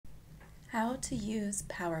How to use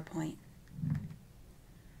PowerPoint.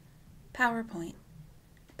 PowerPoint.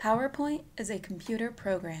 PowerPoint is a computer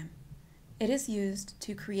program. It is used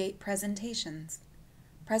to create presentations.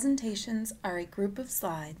 Presentations are a group of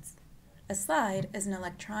slides. A slide is an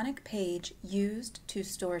electronic page used to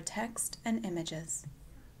store text and images.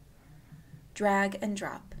 Drag and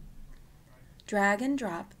drop. Drag and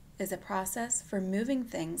drop is a process for moving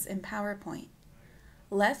things in PowerPoint.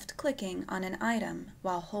 Left-clicking on an item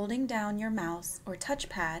while holding down your mouse or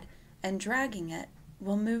touchpad and dragging it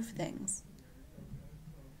will move things.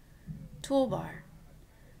 Toolbar.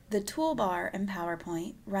 The toolbar in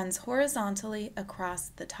PowerPoint runs horizontally across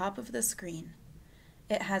the top of the screen.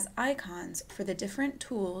 It has icons for the different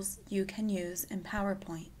tools you can use in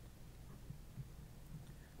PowerPoint.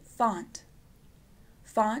 Font.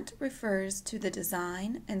 Font refers to the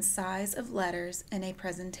design and size of letters in a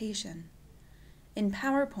presentation. In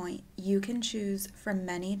PowerPoint, you can choose from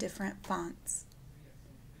many different fonts.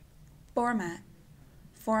 Format.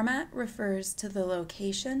 Format refers to the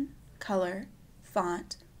location, color,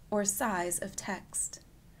 font, or size of text.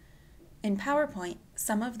 In PowerPoint,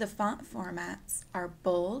 some of the font formats are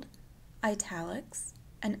bold, italics,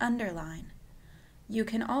 and underline. You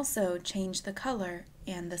can also change the color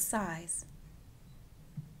and the size.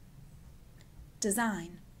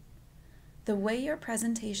 Design. The way your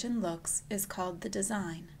presentation looks is called the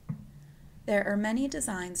design. There are many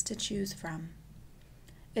designs to choose from.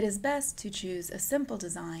 It is best to choose a simple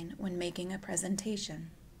design when making a presentation.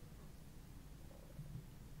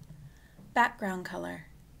 Background color.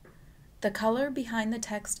 The color behind the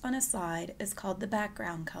text on a slide is called the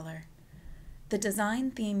background color. The design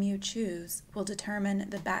theme you choose will determine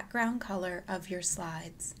the background color of your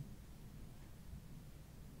slides.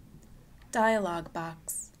 Dialog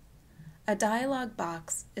box. A dialog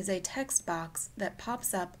box is a text box that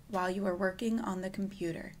pops up while you are working on the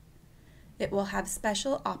computer. It will have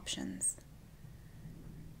special options.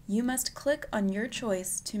 You must click on your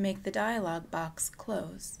choice to make the dialog box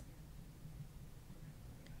close.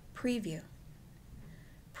 Preview.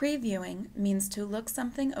 Previewing means to look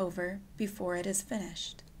something over before it is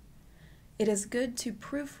finished. It is good to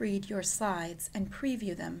proofread your slides and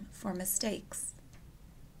preview them for mistakes.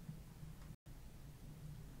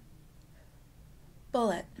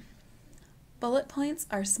 Bullet. Bullet points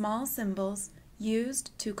are small symbols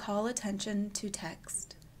used to call attention to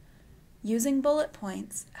text. Using bullet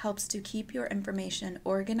points helps to keep your information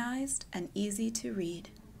organized and easy to read.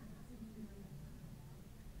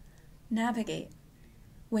 Navigate.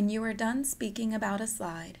 When you are done speaking about a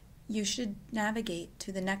slide, you should navigate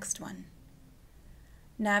to the next one.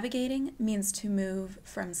 Navigating means to move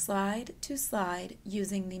from slide to slide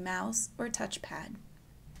using the mouse or touchpad.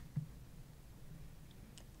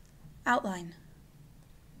 Outline.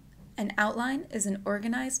 An outline is an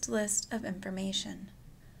organized list of information.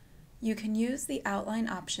 You can use the outline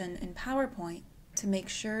option in PowerPoint to make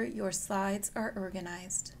sure your slides are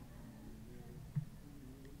organized.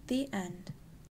 The end.